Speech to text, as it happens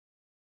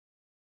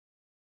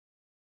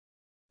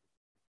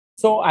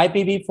So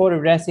IPv4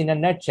 address in a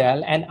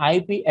nutshell, an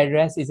IP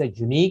address is a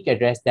unique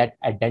address that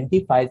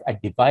identifies a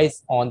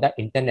device on the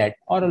internet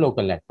or a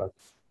local network.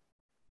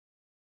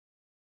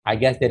 I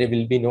guess there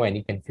will be no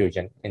any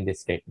confusion in this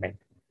statement.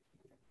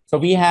 So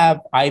we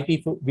have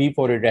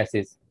IPv4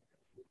 addresses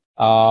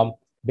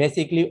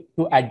basically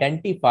to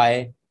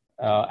identify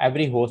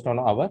every host on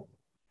our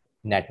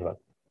network.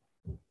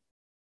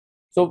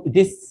 So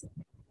this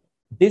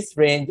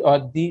range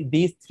or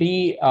these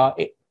three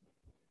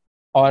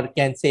or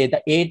can say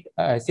the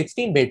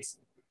 16 bits.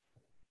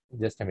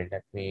 Just a minute,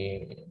 let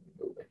me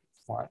do it.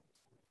 Fine.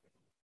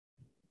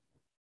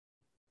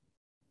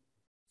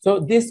 So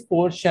this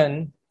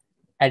portion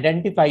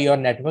identify your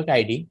network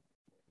ID.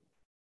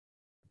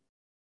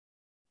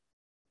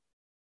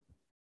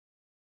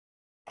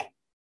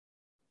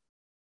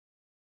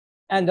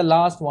 And the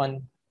last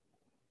one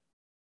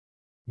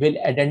will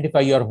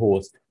identify your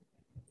host.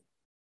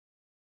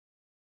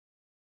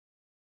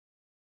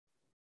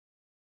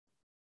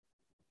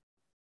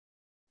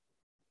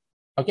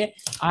 Okay,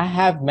 I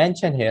have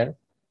mentioned here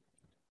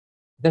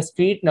the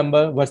street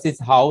number versus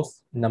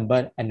house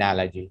number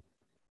analogy.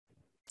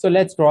 So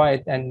let's draw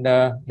it, and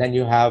then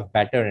you have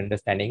better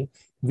understanding.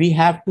 We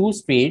have two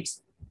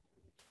streets.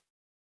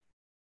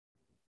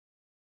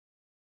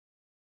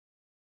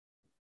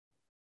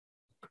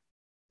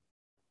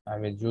 I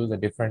will use a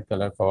different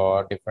color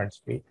for different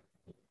street.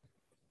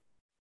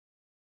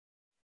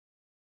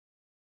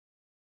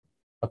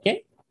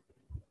 Okay.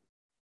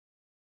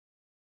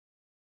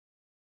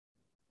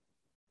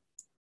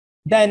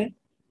 Then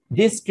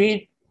this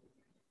street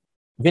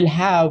will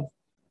have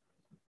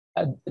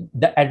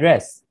the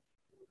address.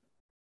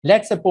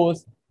 Let's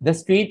suppose the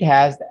street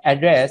has the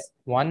address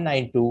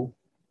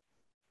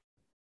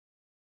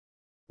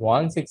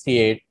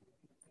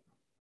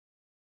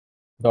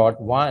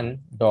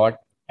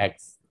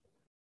 192.168.1.x.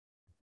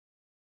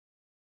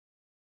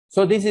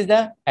 So this is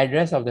the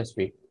address of the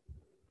street.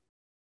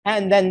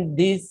 And then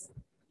this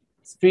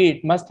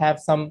street must have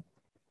some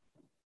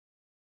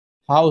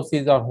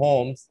houses or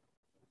homes.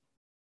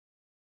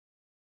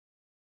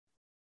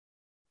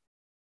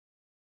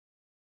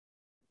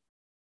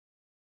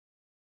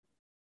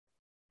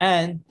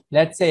 And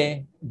let's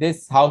say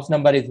this house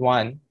number is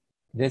 1,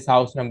 this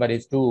house number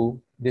is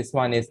 2, this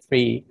one is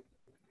 3,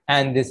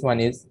 and this one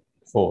is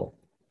 4.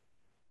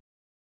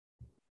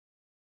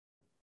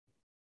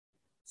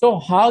 So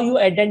how you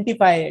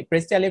identify,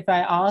 Crystal, if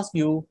I ask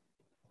you,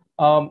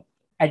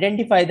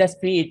 identify the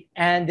street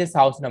and this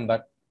house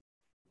number,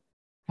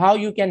 how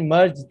you can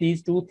merge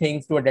these two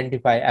things to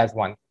identify as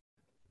one?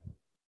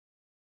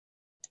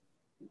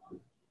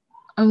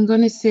 I'm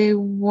going to say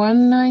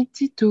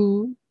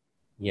 192.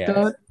 Yes.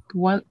 Dot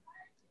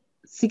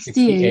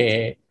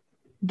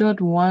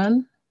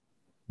 168.1.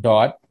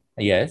 Dot,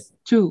 yes.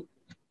 2.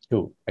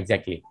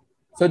 Exactly.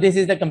 So this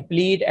is the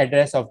complete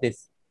address of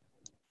this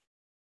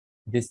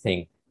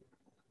thing.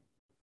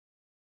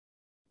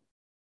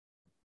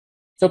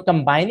 So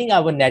combining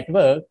our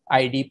network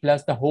ID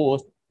plus the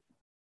host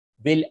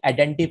will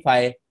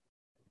identify,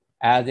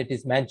 as it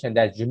is mentioned,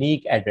 as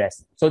unique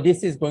address. So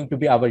this is going to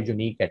be our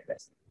unique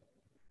address.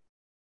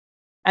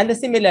 And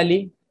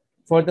similarly,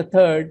 for the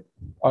third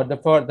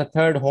for the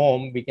third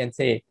home, we can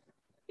say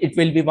it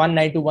will be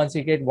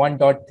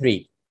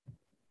 192.168.1.3.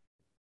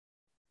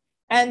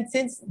 And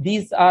since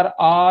these are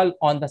all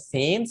on the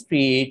same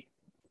street,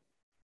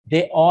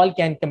 they all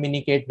can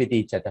communicate with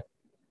each other.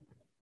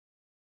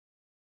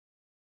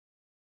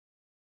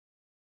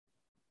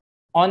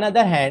 On the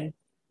other hand,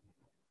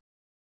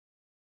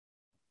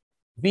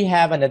 we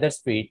have another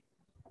street.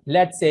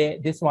 Let's say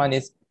this one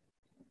is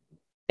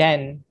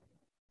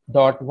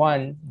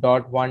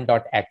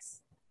 10.1.1.x.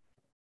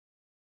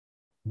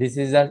 This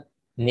is the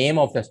name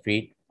of the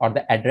street or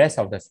the address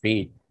of the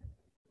street.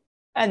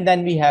 And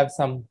then we have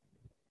some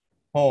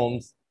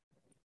homes.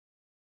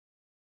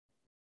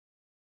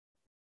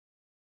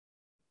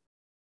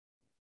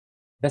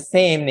 The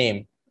same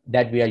name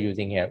that we are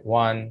using here,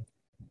 1,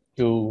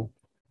 2,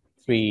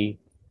 3,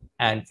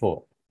 and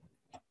 4.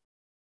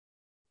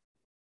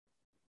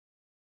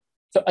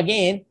 So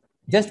again,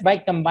 just by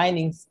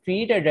combining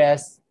street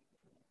address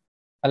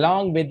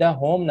along with the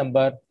home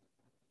number,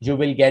 you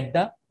will get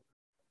the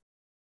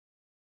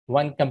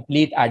one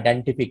complete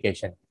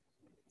identification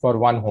for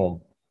one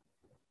home.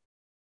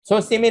 So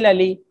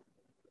similarly,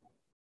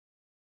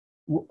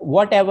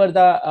 whatever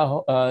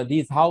the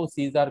these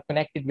houses are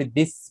connected with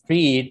this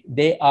street,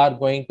 they are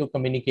going to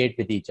communicate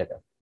with each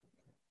other.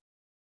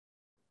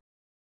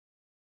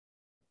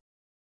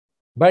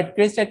 But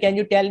Krista, can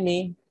you tell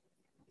me,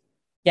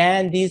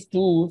 can these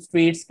two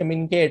streets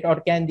communicate, or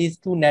can these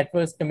two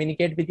networks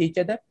communicate with each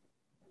other?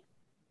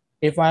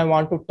 If I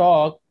want to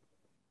talk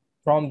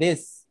from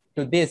this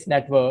to this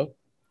network,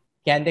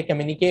 can they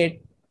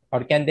communicate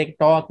or can they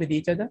talk with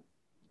each other?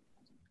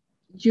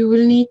 You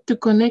will need to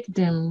connect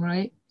them,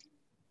 right?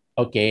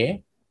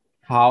 Okay.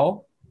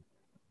 How?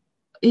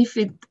 If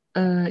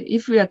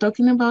we are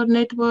talking about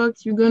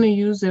networks, you're going to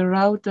use a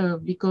router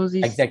because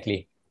it's...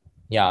 Exactly.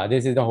 Yeah,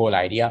 this is the whole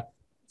idea.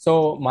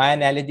 So my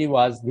analogy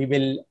was, we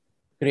will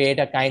create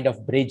a kind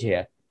of bridge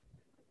here.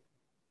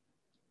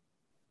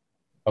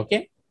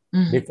 Okay.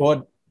 Mm-hmm.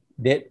 Before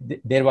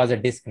there was a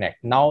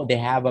disconnect. Now they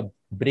have a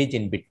bridge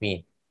in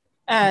between.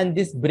 And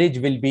this bridge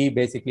will be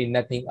basically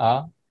nothing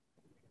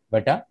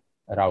but a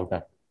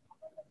router.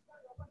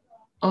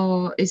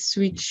 Or a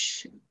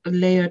switch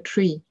layer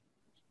 3.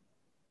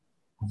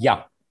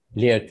 Yeah,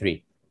 layer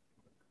 3.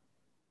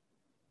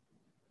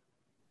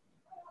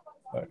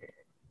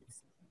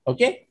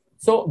 Okay,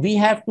 so we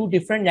have two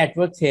different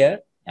networks here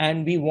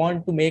and we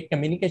want to make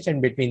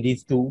communication between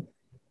these two.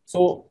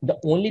 So the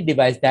only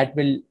device that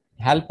will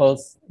help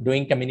us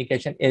doing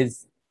communication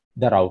is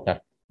the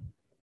router.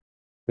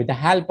 With the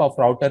help of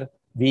router,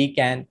 we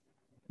can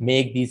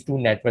make these two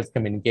networks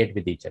communicate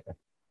with each other.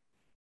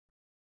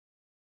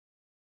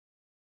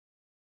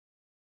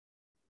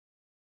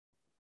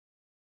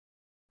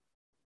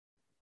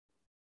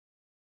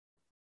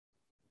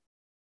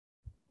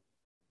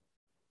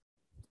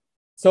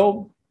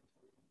 So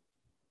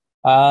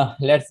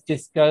let's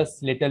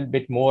discuss a little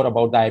bit more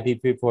about the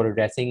IPv4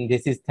 addressing.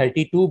 This is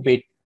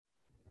 32-bit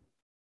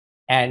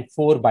and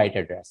 4-byte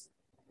address.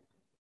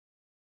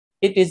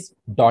 It is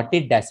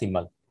dotted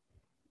decimal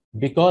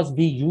because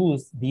we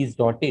use these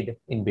dotted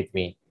in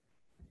between.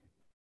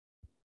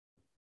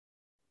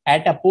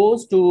 At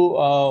opposed to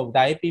the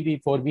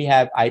IPv4, we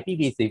have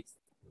IPv6,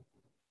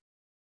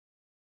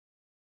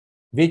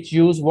 which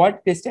use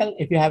what, Crystal,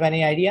 if you have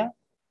any idea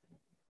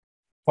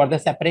for the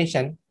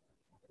separation?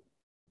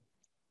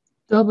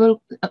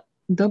 Double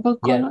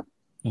colon?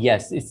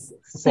 Yes, it's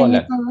colon.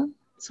 Semicolon?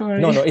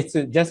 Sorry. No, it's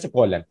just a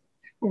colon.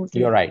 Okay.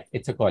 You're right,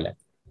 it's a colon.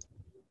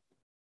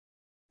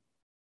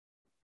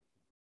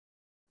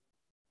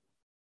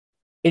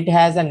 It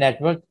has a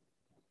network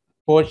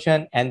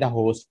portion and the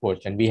host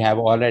portion. We have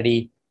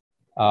already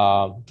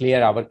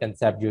cleared our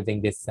concept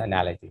using this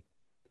analogy.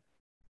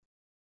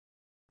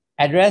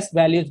 Address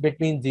values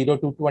between 0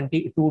 to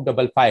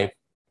 2255.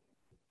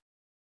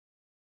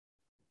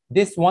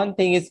 This one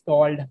thing is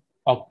called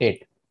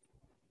octet,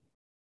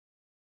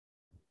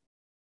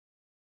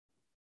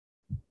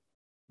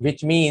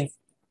 which means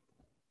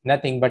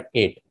nothing but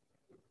 8.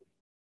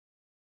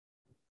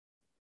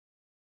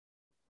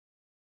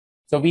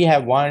 So we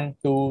have 1,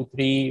 2,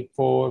 3,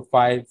 4,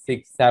 5,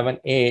 6, 7,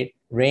 8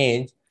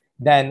 range,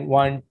 then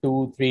 1,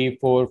 2, 3,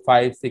 4,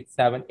 5, 6,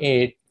 7,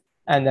 8,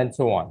 and then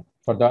so on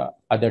for the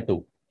other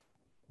two.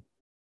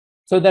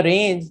 So the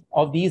range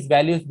of these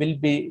values will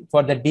be,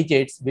 for the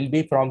digits, will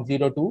be from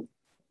 0 to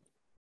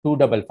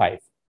 255.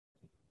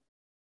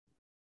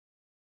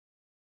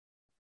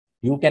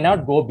 You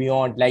cannot go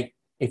beyond, like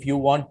if you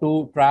want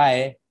to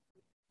try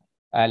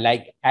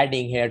like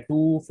adding here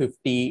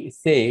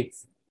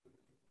 256,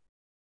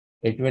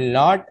 it will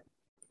not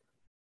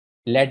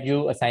let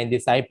you assign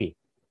this IP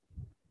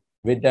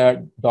with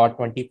the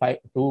 .25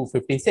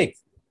 256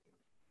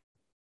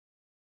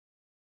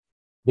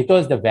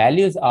 because the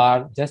values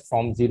are just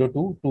from 0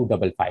 to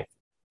 255.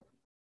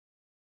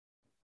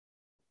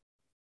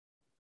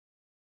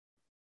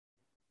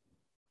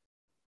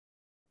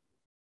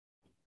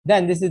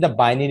 Then this is the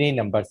binary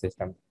number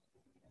system.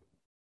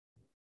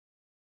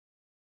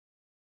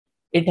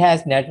 It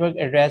has network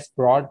address,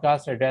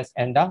 broadcast address,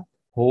 and the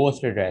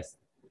host address.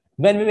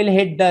 When we will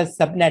hit the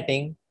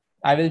subnetting,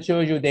 I will show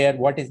you there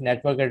what is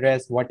network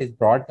address, what is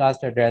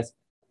broadcast address,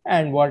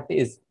 and what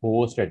is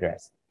host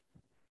address.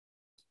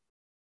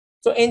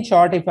 So in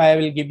short, if I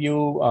will give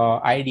you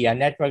idea,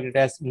 network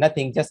address,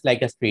 nothing, just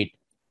like a street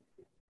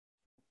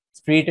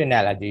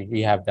analogy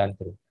we have done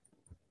through.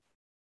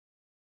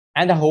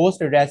 And the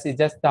host address is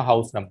just the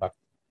house number.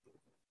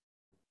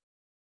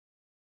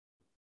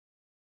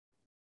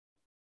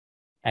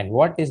 And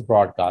what is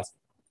broadcast?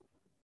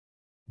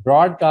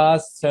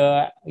 Broadcast,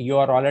 you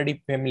are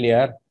already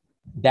familiar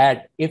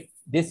that if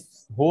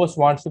this host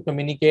wants to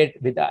communicate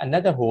with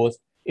another host,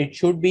 it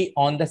should be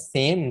on the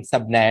same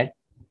subnet.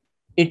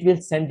 It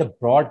will send the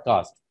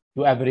broadcast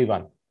to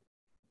everyone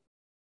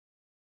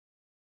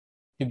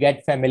to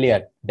get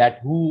familiar that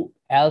who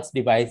else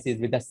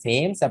devices with the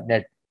same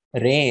subnet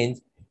range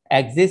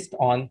exist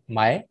on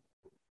my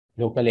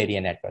local area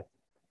network.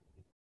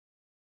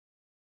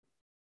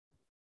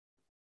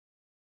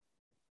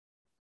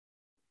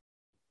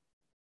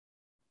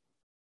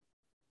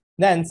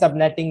 Then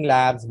subnetting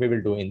labs we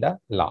will do in the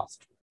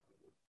last.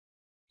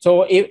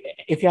 So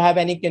if you have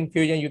any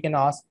confusion, you can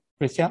ask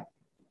Krisha.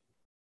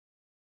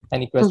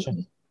 Any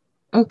question?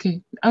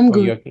 Okay, I'm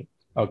good. Okay.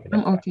 Okay,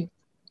 I'm okay.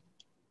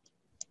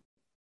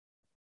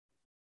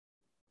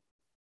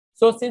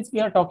 So since we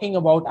are talking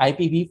about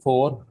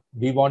IPv4,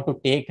 we want to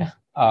take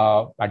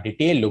a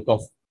detailed look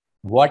of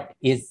what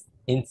is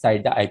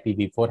inside the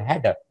IPv4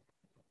 header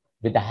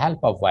with the help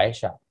of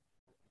Vaisha.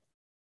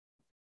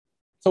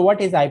 So what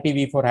is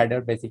IPv4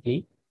 header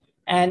basically?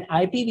 An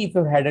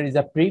IPv4 header is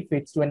a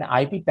prefix to an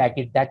IP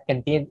packet that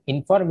contains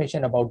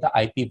information about the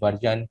IP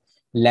version,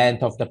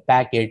 length of the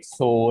packet,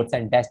 source,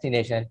 and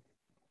destination.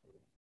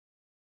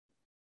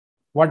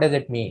 What does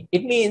it mean?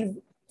 It means,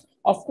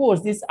 of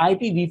course, this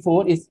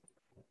IPv4 is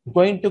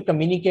going to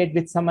communicate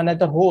with some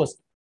another host.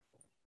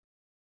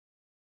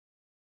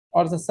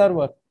 or the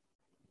server.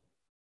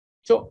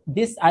 So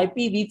this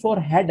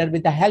IPv4 header,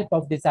 with the help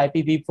of this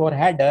IPv4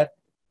 header,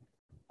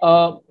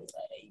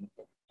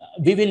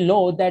 we will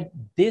know that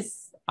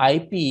this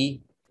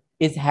IP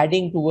is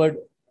heading toward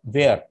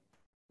where?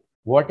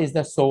 What is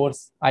the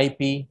source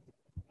IP?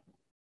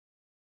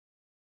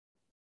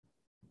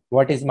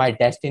 What is my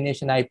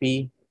destination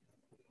IP?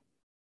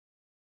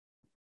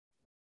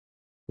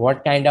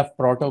 What kind of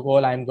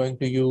protocol I'm going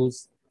to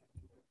use?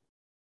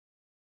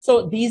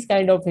 So these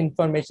kind of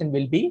information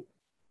will be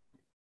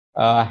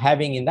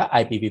having in the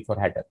IPv4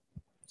 header.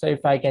 So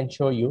if I can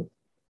show you.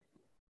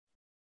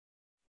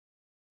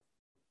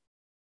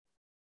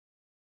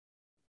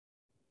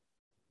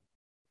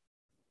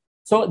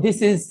 So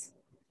this is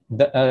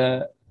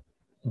the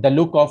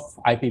look of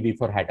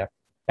IPv4 header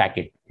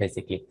packet,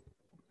 basically.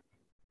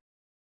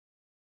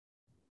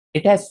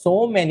 It has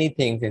so many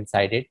things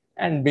inside it,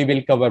 and we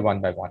will cover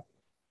one by one.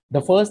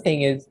 The first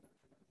thing is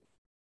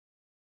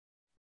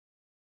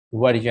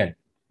version.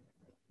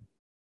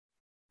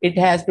 It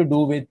has to do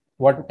with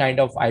what kind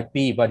of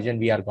IP version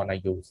we are going to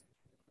use,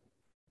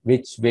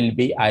 which will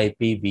be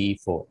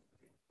IPv4.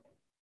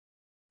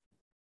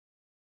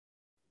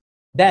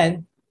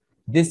 Then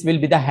this will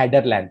be the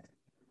header length.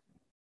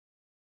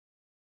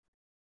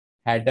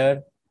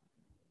 Header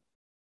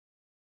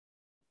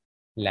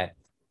length,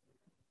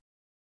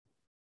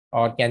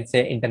 or can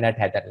say internet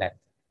header length.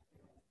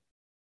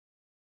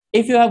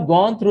 If you have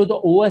gone through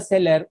the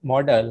OSLR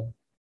model,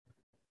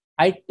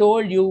 I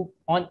told you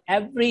on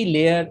every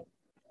layer,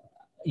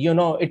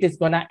 it is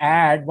going to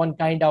add one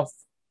kind of,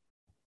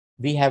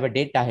 we have a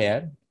data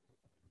here.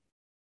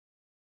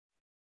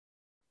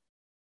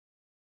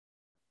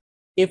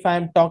 If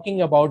I'm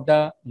talking about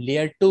the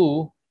layer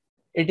 2,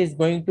 it is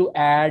going to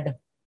add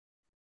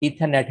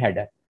Ethernet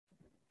header.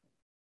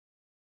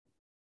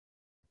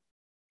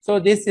 So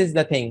this is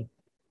the thing.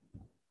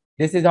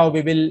 This is how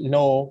we will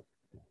know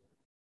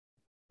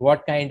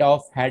what kind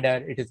of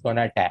header it is going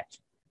to attach.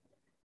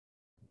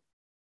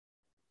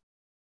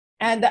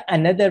 And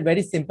another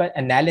very simple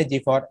analogy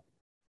for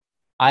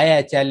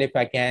IHL, if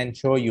I can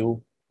show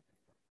you,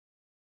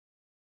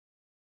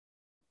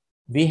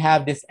 we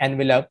have this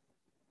envelope.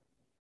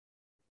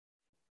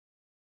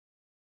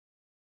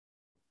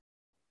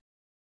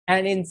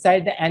 And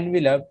inside the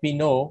envelope, we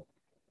know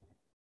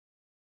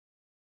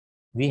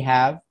we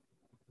have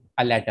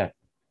a letter.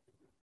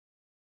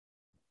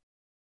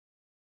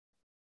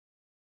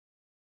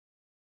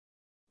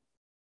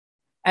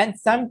 And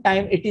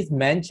sometimes it is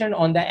mentioned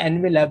on the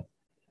envelope,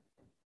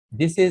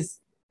 this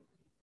is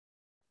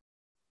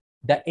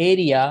the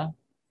area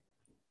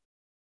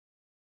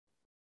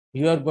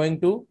you are going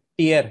to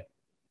tear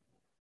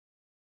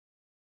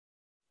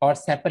or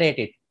separate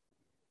it.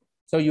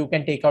 So you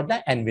can take out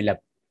the envelope.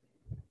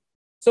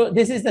 So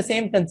this is the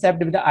same concept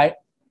with the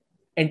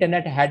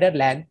internet header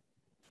length.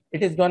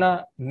 It is going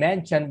to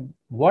mention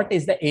what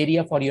is the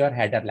area for your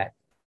header length.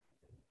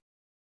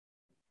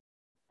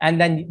 And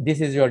then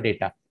this is your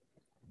data.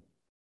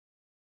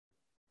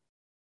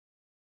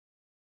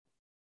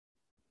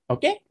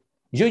 Okay.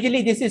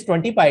 Usually this is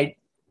 20 byte.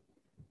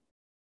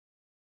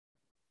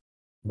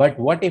 But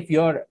what if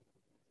your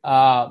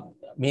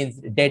means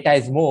data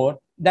is more,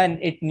 then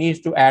it needs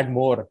to add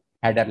more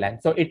header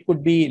length. So it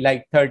could be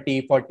like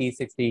 30, 40,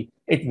 60,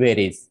 it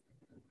varies.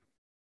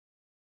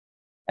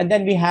 And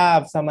then we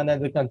have some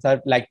another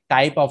concept like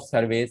type of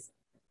service.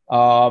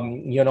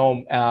 You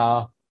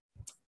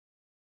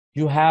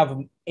have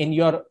in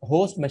your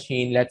host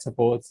machine, let's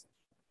suppose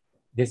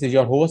this is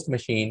your host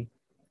machine,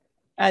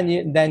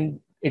 and then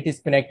it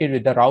is connected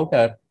with the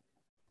router.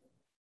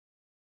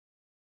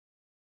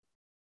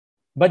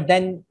 But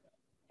then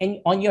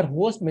on your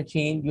host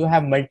machine, you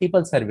have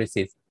multiple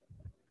services.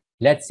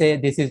 Let's say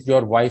this is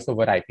your voice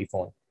over IP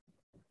phone.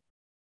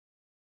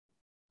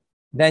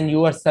 Then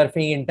you are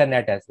surfing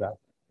internet as well.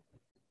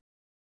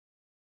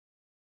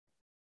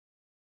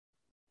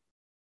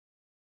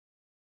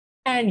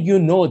 And you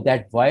know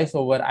that voice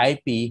over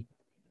IP,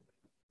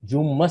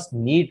 you must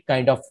need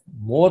kind of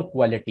more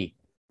quality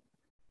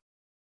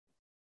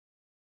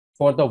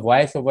for the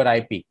voice over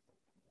IP.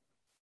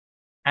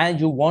 And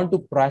you want to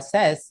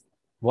process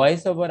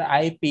voice over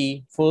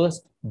IP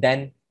first,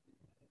 then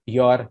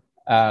your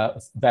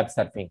web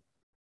surfing.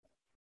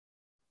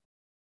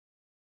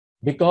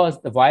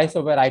 Because the voice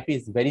over IP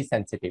is very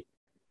sensitive.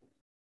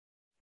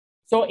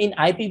 So in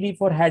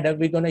IPv4 header,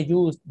 we're going to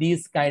use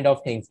these kind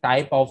of things,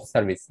 type of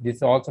service. This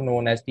is also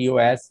known as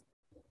TOS.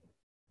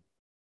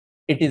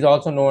 It is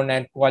also known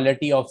as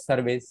quality of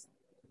service.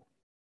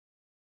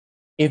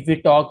 If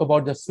we talk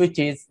about the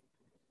switches,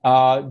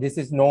 this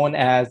is known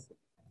as,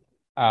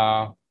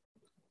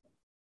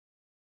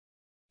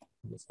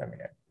 just a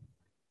minute.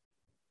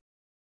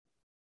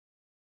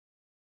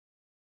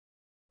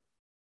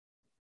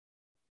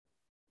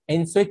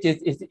 In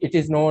switches, it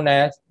is known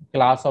as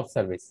class of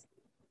service.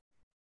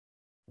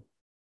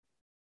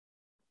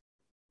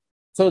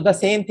 So the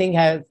same thing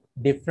has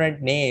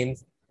different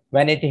names.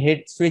 When it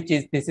hits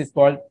switches, this is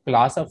called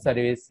class of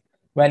service.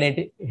 When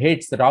it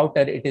hits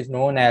router, it is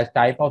known as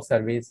type of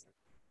service.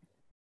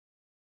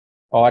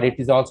 or it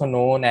is also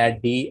known as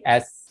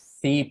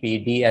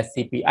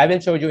DSCP. I will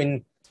show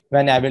you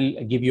when I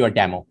will give you a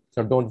demo.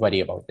 So don't worry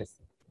about this.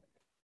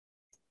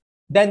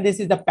 Then this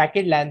is the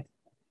packet length.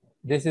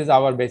 This is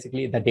our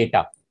basically the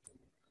data.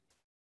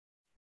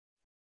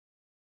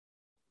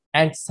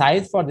 And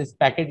size for this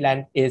packet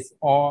length is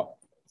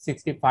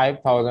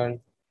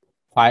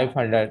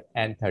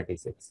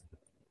 65,536.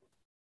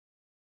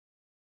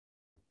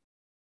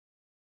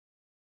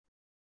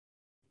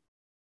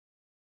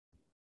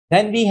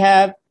 Then we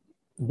have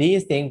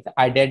these things,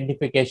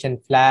 identification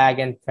flag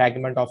and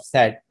fragment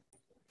offset.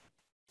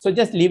 So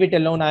just leave it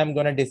alone. I'm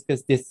going to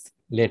discuss this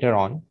later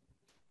on,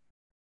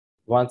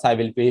 once I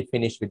will be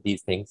finished with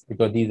these things,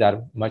 because these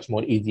are much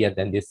more easier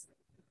than this.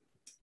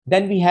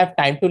 Then we have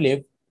time to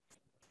live.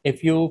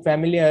 If you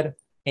familiar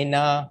in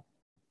a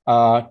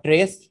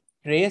trace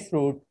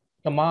route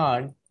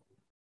command,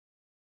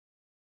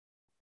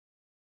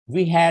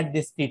 we had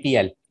this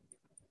TTL.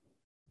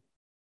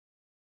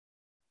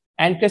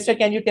 And Krista,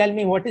 can you tell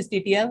me what is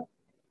TTL?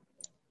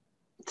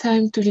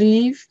 Time to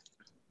live.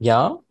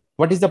 Yeah.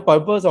 What is the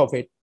purpose of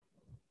it?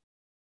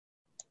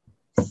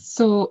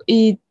 So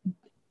it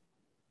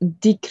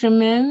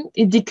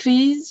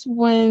decreases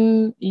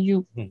when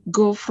you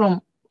go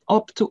from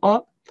up to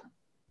up.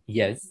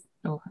 Yes.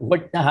 Oh.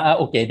 But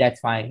okay,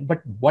 that's fine.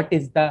 But what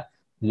is the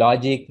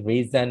logic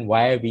reason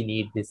why we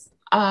need this?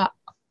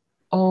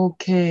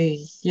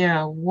 Okay.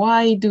 Yeah.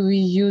 Why do we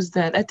use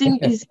that? I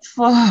think it's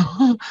for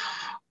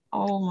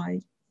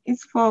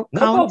it's for No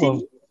counting.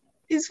 problem.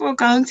 It's for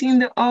counting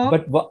the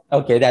up. But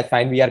okay, that's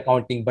fine. We are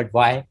counting, but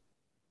why?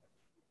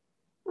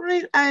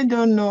 Right, I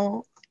don't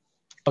know.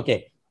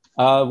 Okay.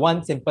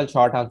 One simple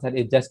short answer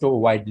is just to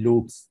avoid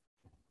loops.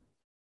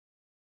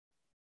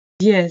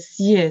 Yes.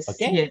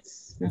 Okay.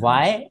 Yes.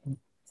 Why?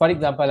 For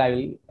example, I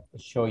will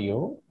show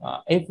you.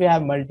 If we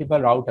have multiple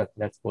routers,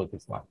 let's go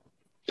this one.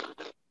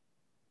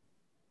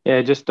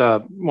 Yeah, just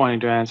wanting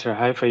to answer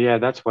Haifa. Yeah,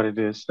 that's what it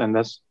is, and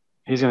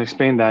he's going to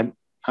explain that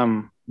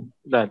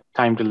that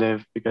time to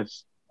live,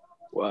 because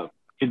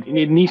it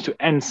needs to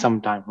end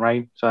sometime,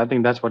 right? So I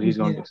think that's what he's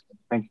going to explain.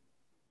 Thank you.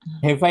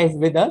 Haifa is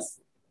with us.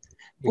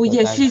 Oh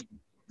yes, she's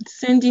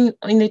sending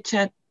in the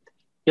chat.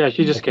 Yeah,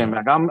 she just came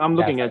back. I'm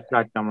looking at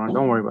chat camera.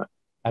 Don't worry about it.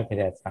 Okay,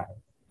 that's fine.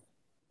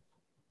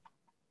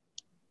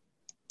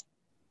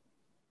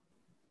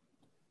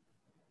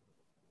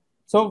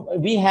 So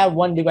we have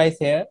one device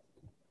here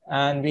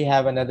and we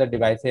have another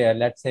device here.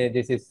 Let's say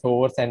this is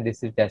source and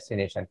this is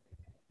destination.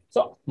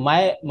 So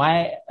my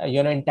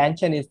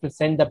intention is to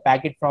send the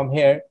packet from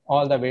here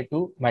all the way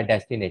to my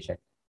destination.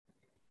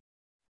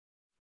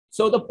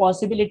 So the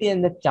possibility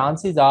and the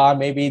chances are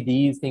maybe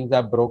these things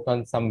are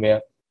broken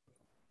somewhere.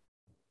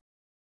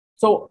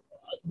 So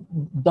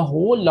the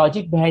whole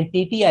logic behind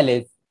TTL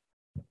is,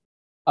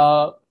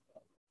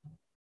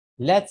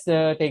 let's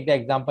take the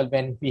example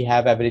when we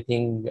have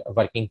everything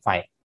working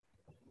fine.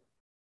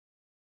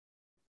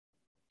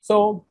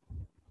 So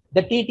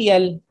the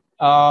TTL,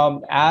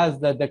 as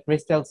the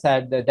Crystal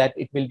said, that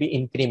it will be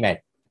increment,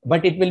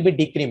 but it will be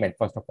decrement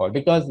first of all,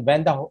 because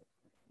when the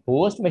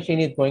host machine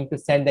is going to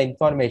send the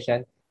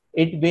information,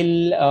 it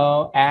will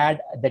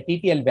add the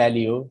TTL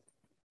value,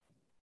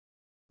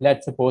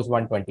 let's suppose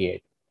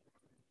 128,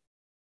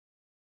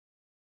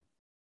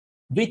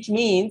 which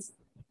means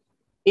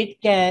it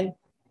can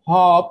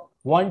hop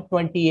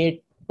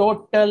 128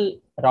 total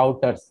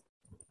routers.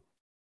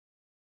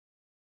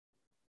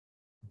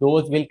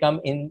 Those will come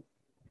in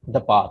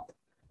the path.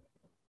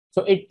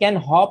 So it can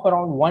hop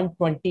around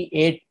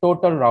 128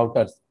 total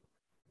routers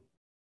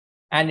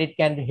and it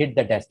can hit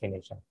the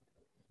destination.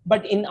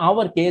 But in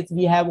our case,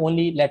 we have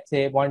only, let's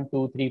say 1,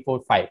 2, 3,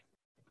 4, 5.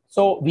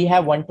 So we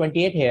have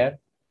 128 here.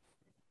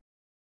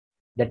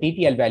 The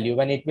TTL value,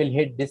 when it will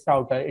hit this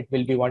router, it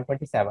will be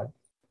 127.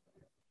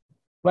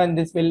 When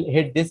this will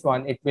hit this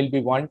one, it will be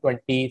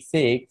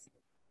 126,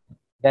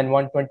 then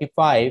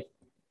 125,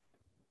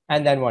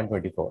 and then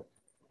 124.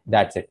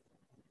 That's it.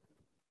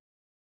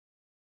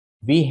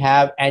 We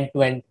have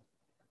end-to-end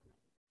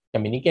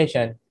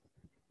communication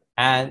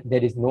and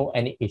there is no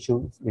any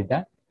issues with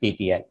the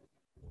TTL.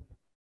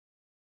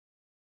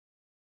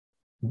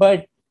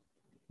 But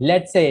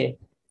let's say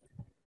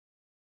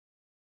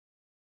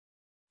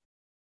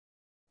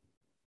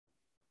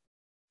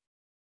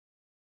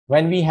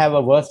when we have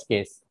a worst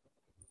case,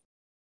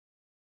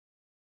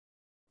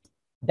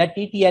 the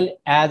TTL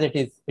as it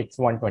is, it's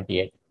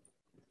 128.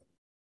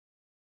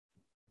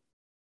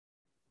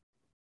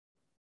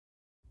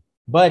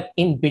 But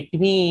in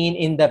between,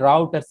 in the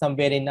router,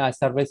 somewhere in a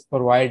service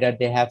provider,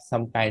 they have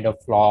some kind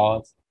of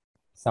flaws,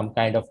 some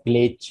kind of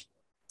glitch,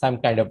 some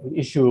kind of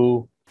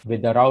issue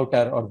with the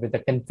router or with the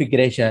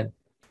configuration.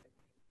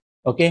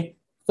 Okay,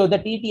 so the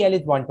TTL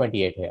is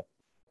 128 here.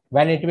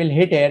 When it will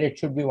hit here, it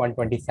should be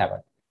 127.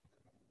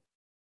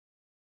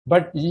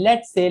 But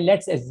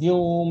let's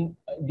assume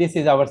this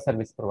is our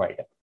service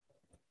provider.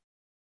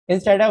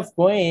 Instead of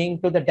going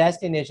to the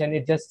destination,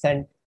 it just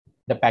sent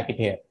the packet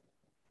here.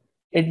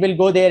 It will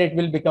go there, it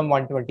will become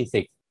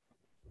 126.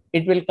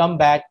 It will come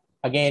back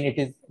again, it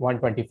is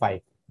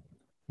 125.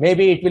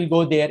 Maybe it will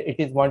go there, it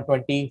is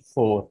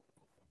 124,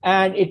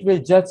 and it will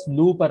just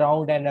loop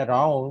around and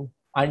around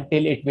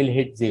until it will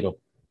hit 0.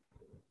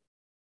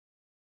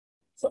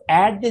 So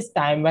at this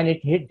time, when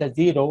it hit the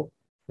 0,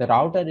 the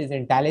router is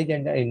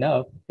intelligent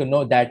enough to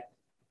know that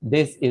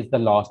this is the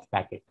lost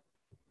packet.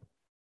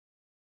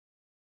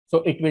 So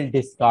it will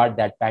discard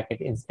that packet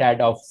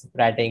instead of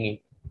spreading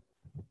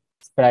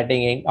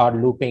it or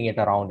looping it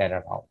around and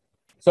around.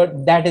 So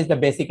that is the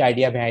basic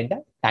idea behind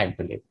the time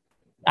to live.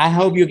 I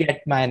hope you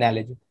get my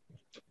analogy.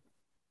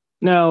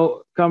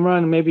 Now,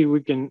 Kamran, maybe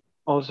we can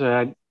also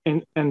add,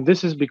 and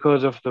this is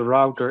because of the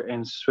router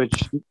and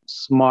switch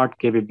smart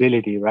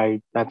capability,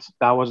 right? That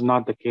was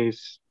not the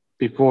case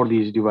before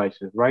these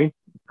devices, right?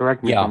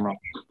 Correct me if I'm wrong.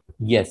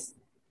 Yes.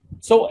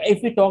 So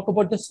if we talk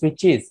about the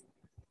switches,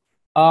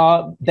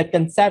 the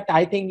concept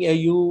I think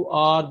you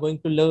are going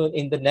to learn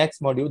in the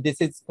next module. This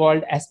is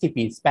called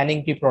STP,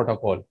 Spanning Tree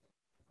Protocol.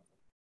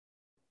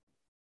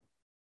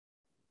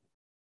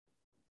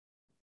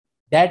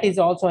 That is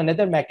also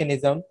another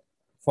mechanism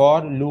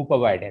for loop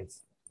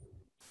avoidance.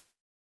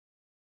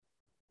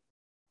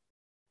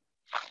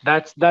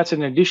 That's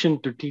in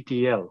addition to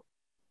TTL.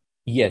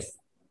 Yes.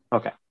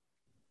 Okay.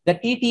 The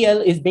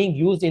TTL is being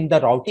used in the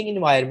routing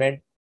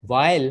environment,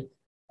 while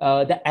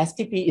the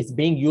STP is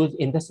being used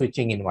in the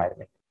switching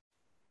environment.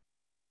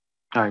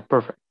 All right,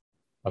 perfect.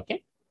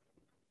 Okay.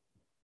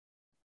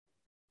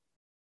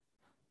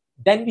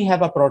 Then we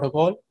have a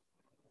protocol.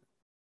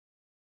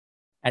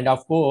 And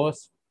of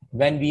course,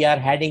 when we are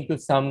heading to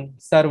some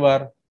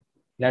server,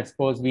 let's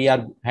suppose we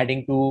are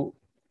heading to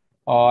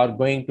or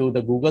going to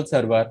the Google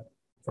server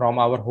from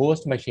our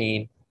host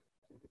machine.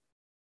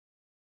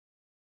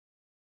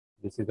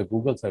 This is the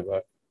Google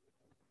server.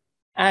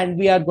 And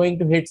we are going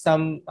to hit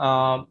some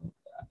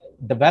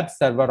the web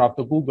server of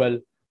the Google.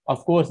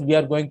 Of course, we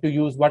are going to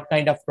use what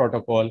kind of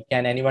protocol?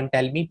 Can anyone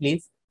tell me,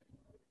 please?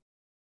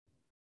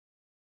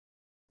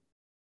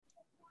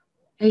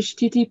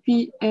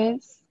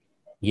 HTTPS.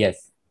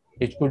 Yes,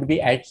 it could be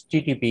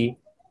HTTP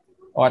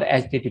or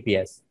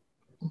HTTPS.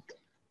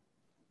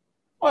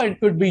 Or it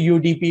could be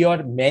UDP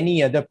or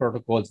many other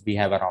protocols we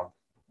have around.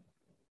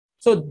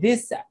 So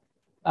this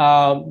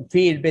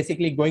field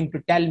basically going to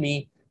tell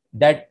me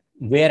that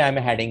where I'm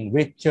heading,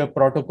 which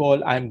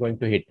protocol I'm going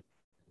to hit.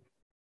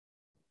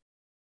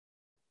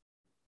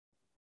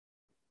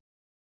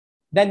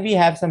 Then we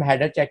have some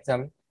header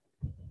checksum.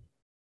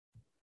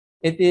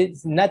 It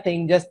is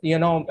nothing, just, you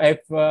know,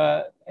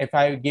 if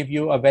I give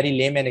you a very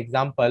layman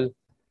example,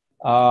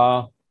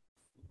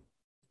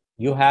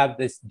 you have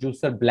this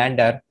juicer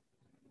blender.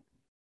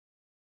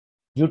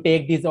 You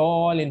take this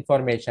all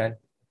information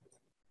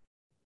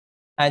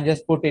and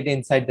just put it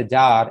inside the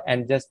jar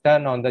and just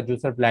turn on the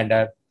juicer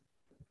blender.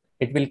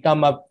 It will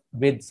come up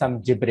with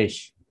some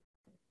gibberish.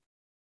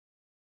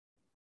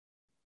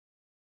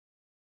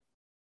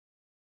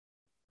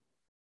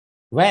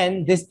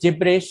 When this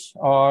gibberish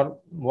or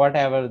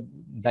whatever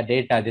the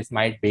data this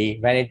might be,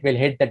 when it will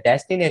hit the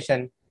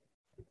destination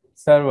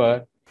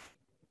server,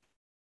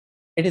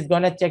 it is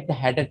going to check the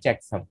header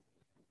checksum.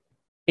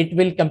 It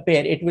will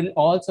compare. It will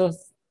also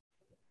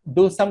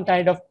do some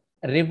kind of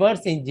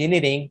reverse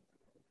engineering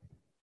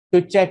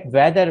to check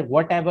whether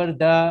whatever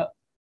the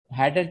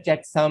header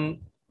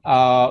checksum,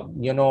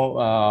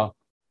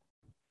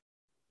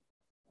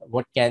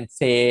 what can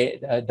say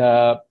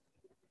the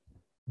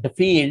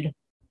field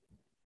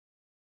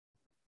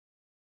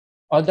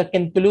or the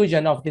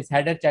conclusion of this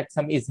header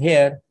checksum is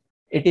here.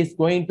 It is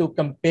going to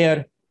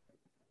compare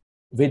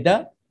with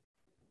the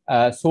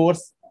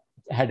source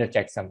header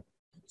checksum.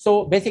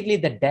 So basically,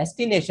 the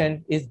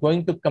destination is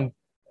going to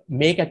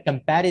make a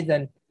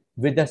comparison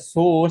with the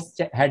source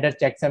header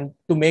checksum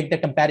to make the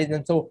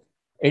comparison, so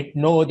it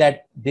know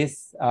that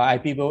this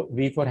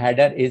IPv4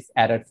 header is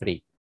error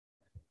free.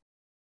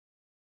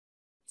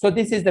 So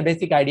this is the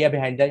basic idea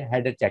behind the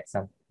header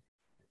checksum,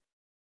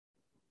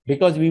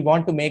 because we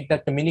want to make the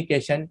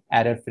communication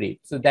error free.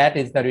 So that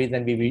is the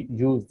reason we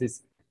use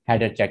this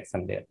header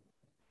checksum there.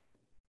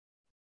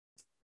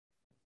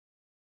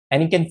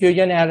 Any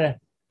confusion, or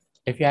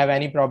if you have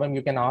any problem,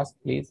 you can ask,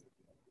 please.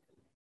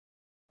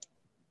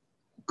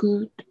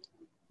 Good.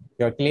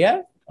 You're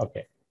clear?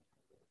 Okay.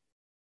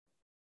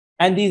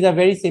 And these are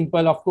very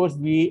simple. Of course,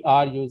 we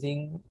are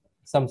using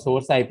some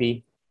source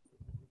IP.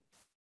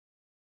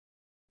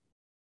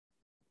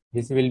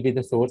 This will be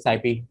the source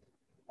IP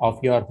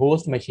of your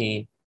host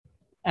machine.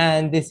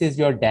 And this is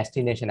your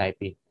destination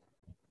IP.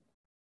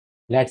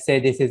 Let's say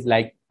this is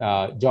like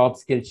job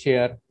skill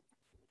share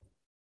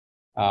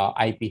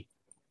IP,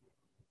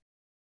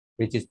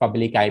 which is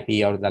public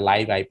IP or the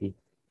live IP.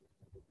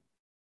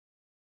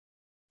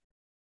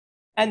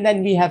 And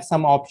then we have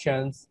some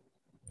options.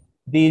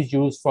 These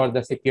used for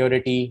the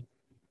security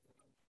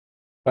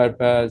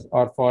purpose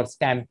or for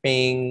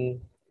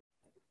stamping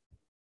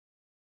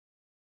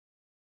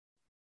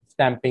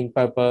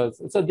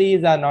purpose. So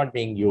these are not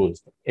being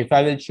used. If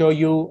I will show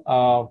you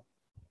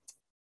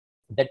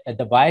that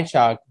the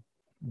Wireshark,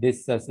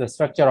 this the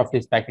structure of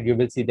this packet, you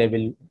will see there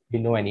will be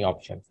no any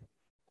options.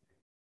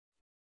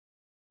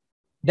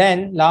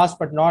 Then last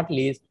but not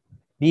least,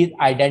 these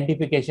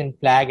identification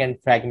flag and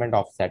fragment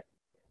offset.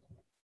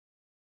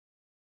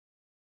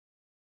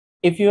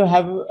 If you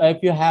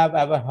have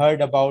ever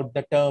heard about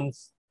the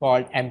terms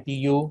called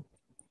MTU,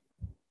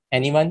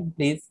 anyone,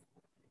 please?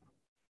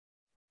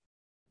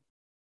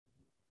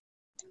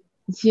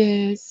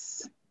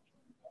 Yes.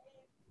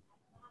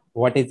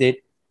 What is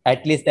it?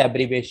 At least the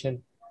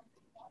abbreviation.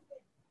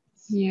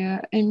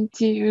 Yeah,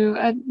 MTU.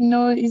 I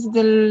know is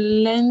the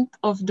length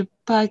of the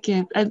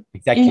packet.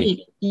 Exactly. Unit.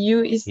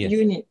 U is Yes.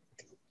 unit.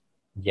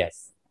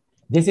 Yes.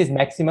 This is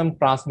maximum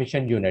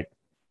transmission unit.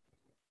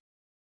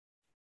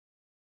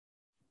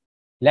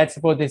 Let's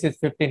suppose this is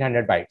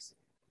 1500 bytes.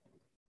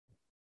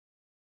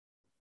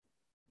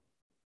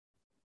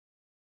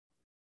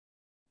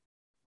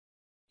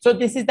 So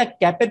this is the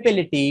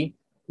capability.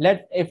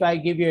 If I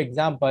give you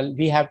example,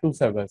 we have two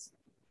servers,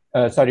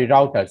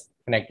 routers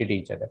connected to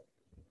each other.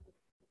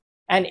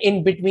 And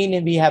in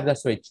between we have the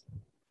switch.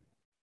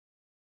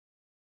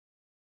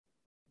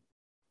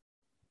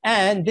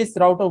 And this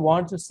router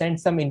wants to send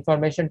some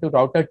information to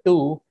router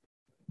 2,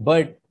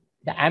 but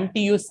the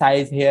MTU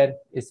size here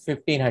is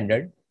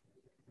 1500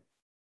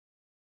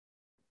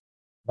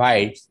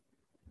 bytes.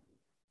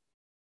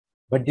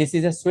 But this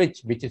is a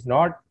switch which is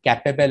not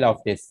capable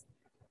of this.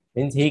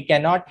 Means he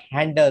cannot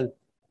handle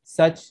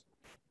such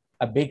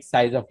a big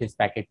size of his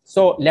packet.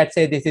 So let's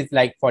say this is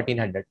like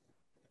 1400.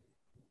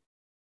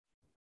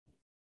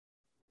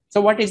 So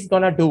what it's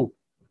gonna do?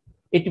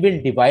 It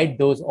will divide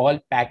those all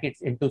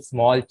packets into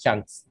small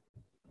chunks,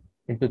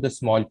 into the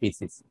small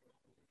pieces.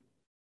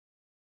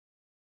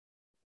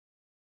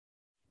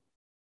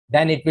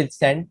 Then it will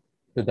send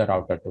to the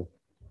router 2.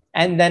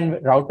 And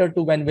then router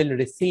 2, when will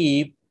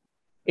receive,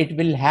 it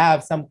will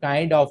have some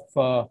kind of,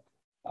 the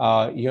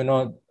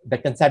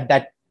concept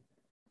that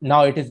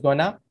now it is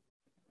gonna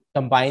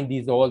combine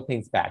these all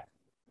things back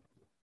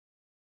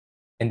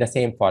in the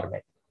same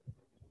format.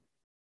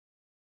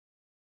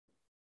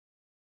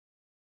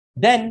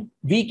 Then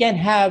we can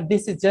have,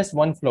 this is just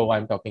one flow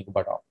I'm talking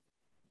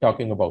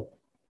about.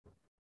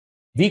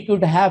 We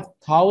could have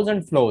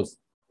 1,000 flows.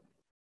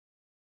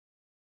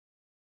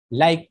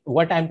 Like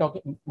what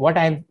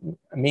I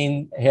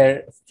mean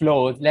here,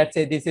 flows. Let's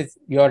say this is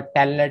your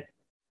telnet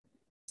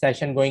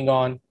session going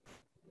on.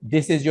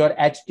 This is your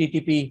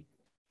HTTP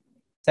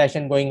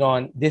session going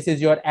on. This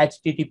is your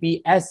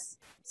HTTPS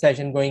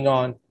session going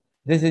on.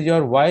 This is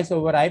your voice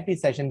over IP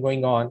session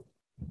going on.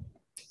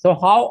 So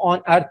how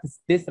on earth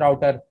this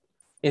router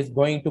is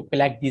going to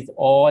collect these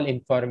all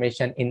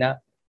information in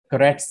a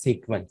correct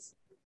sequence?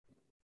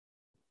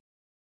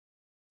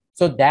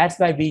 So that's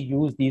why we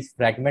use these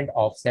fragment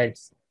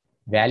offsets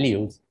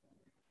values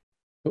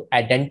to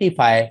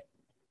identify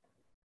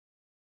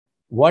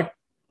what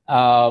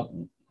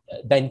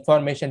the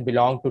information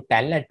belong to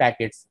telnet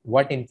packets,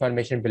 what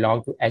information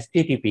belong to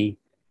HTTP,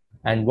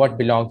 and what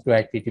belongs to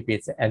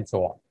HTTPS, and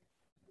so on.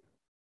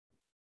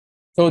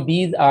 So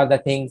these are the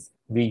things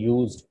we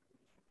used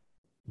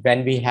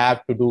when we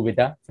have to do with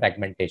the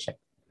fragmentation.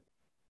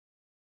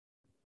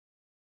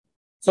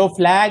 So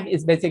flag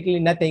is basically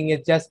nothing,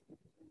 it's just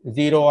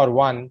 0 or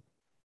 1.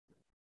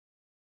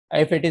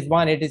 If it is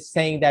 1, it is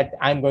saying that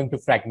I'm going to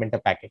fragment a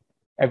packet.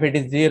 If it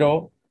is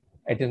 0,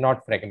 it is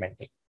not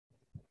fragmenting.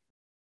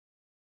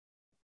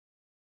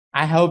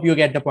 I hope you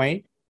get the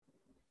point.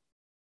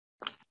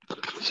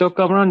 So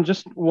Kamran,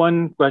 just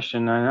one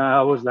question, and I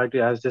always like to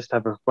ask this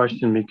type of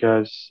question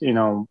because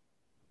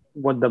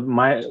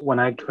when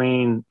I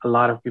train, a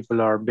lot of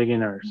people are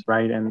beginners,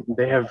 right? And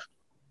they have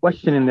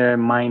question in their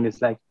mind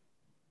is like,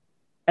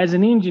 as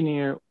an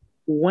engineer,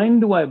 when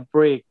do I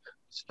break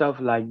stuff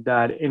like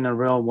that in a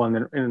real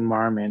world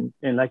environment?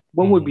 And like,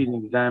 what would be an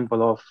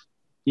example of,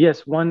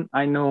 yes, one,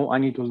 I know I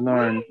need to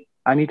learn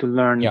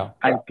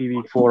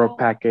IPv4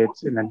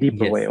 packets in a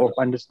deeper way, or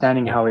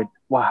understanding how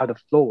the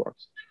flow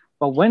works.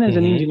 But when, as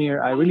an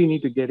engineer, I really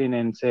need to get in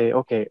and say,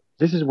 okay,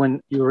 this is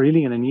when you're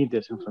really going to need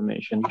this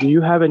information. Do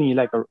you have any,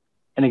 like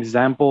an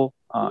example,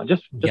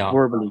 just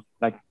verbally,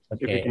 like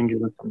if you can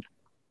give us something?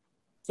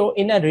 So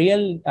in a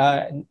real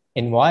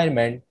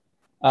environment,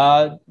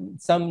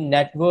 some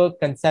network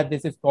concept,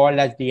 this is called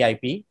as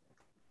DPI,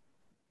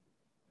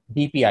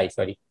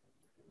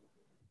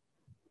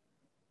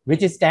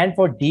 which is stand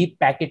for Deep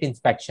Packet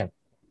Inspection.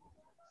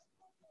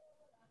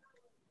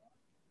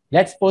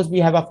 Let's suppose we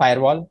have a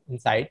firewall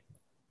inside.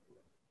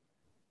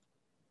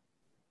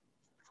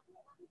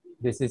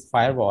 This is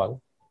firewall.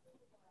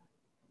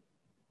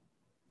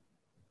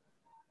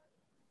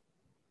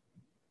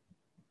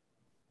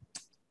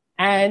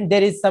 And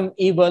there is some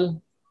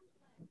evil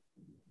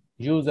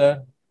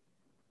user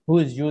who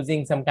is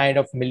using some kind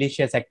of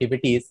malicious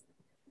activities.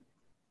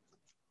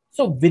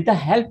 So with the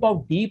help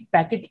of deep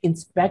packet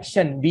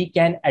inspection, we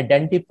can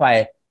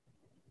identify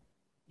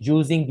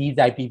using these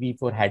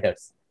IPv4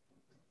 headers.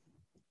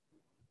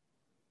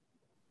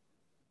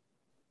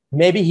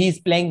 Maybe he's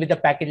playing with the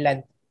packet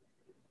length.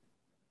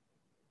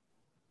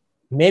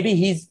 Maybe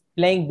he's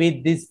playing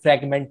with this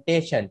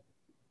fragmentation.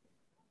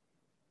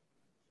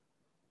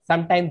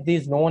 Sometimes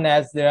this is known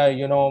as,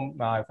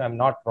 if I'm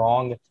not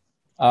wrong,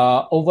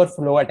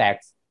 overflow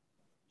attacks,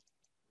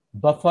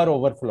 buffer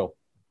overflow.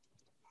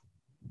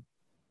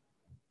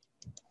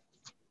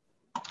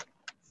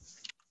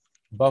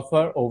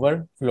 Buffer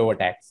overflow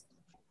attacks.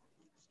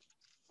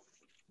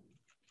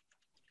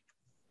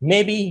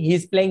 Maybe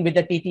he's playing with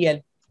the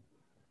TTL.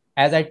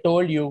 As I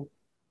told you,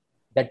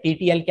 the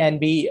TTL can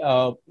be,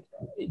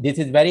 this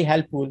is very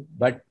helpful,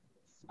 but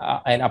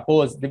and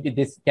oppose,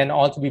 this can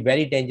also be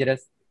very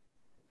dangerous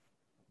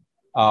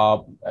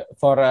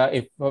for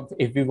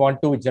if we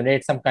want to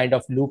generate some kind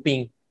of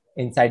looping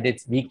inside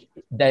its weak,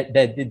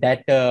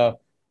 that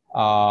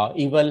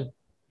evil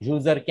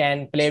user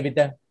can play with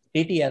the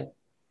TTL.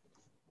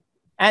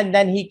 And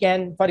then he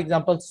can, for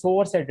example,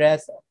 source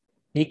address,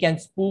 he can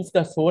spoof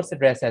the source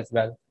address as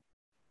well.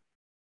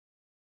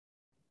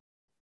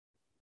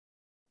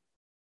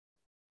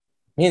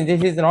 Means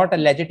this is not a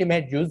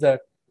legitimate user,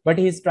 but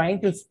he's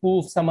trying to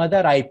spoof some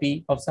other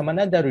IP of some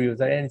another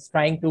user and is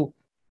trying to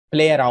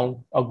play around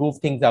or goof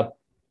things up.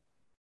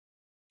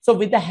 So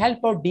with the help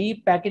of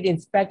deep packet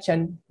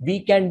inspection,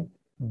 we can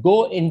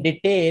go in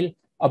detail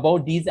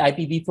about these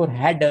IPv4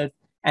 headers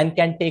and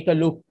can take a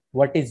look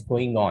what is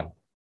going on,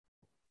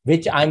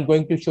 which I'm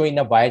going to show in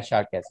a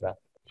Wireshark as well.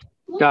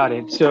 Got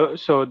it.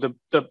 So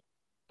that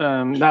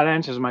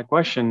answers my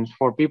question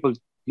for people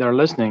that are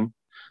listening.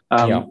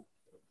 Yeah.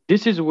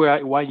 This is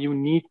why you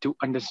need to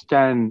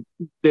understand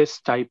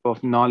this type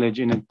of knowledge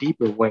in a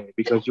deeper way,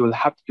 because you will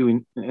have to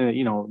do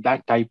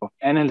that type of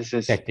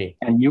analysis. Exactly.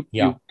 And you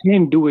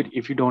can't do it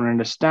if you don't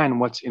understand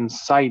what's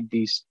inside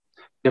these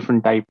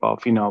different type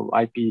of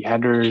IP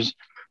headers,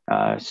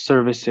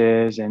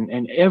 services,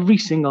 and every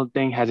single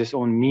thing has its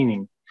own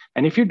meaning.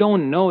 And if you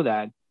don't know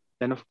that,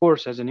 then of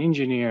course, as an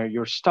engineer,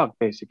 you're stuck.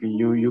 Basically,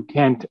 you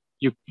can't,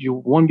 you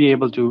won't be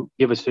able to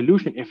give a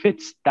solution if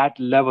it's that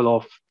level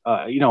of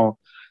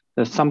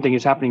that something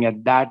is happening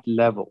at that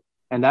level.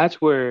 And that's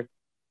where,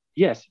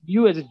 yes,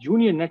 you as a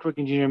junior network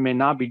engineer may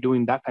not be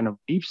doing that kind of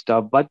deep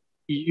stuff, but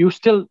you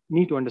still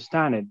need to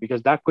understand it,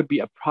 because that could be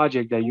a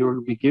project that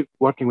you'll be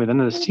working with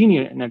another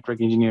senior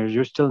network engineers.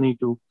 You still need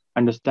to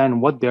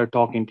understand what they're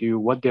talking to you,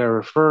 what they're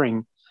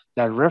referring.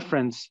 That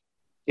reference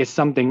is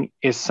something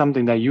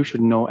that you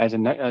should know as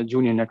a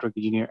junior network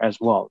engineer as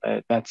well.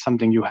 That's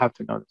something you have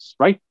to notice,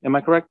 right? Am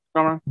I correct,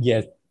 Kamran?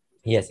 Yes,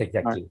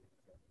 exactly.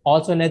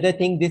 Also, another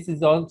thing, this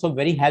is also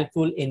very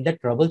helpful in the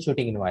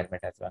troubleshooting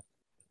environment as well.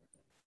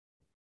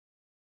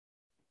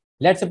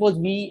 Let's suppose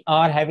we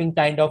are having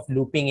kind of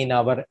looping in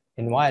our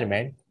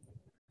environment,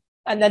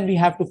 and then we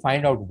have to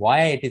find out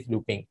why it is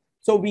looping.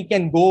 So we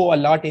can go a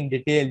lot in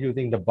detail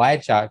using the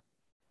Wireshark,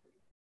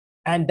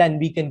 and then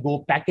we can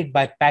go packet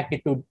by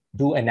packet to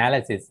do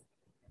analysis,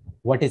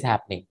 what is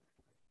happening.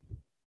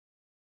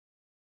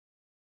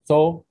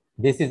 So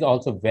this is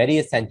also very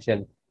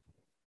essential.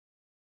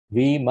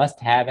 We must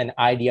have an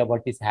idea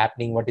what is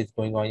happening, what is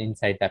going on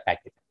inside the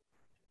packet.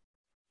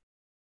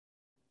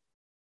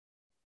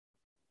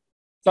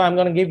 So I'm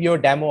going to give you a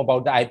demo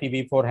about the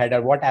IPv4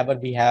 header. Whatever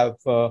we have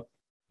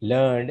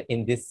learned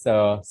in this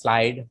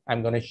slide,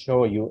 I'm going to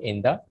show you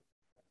in the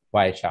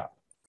Wireshark.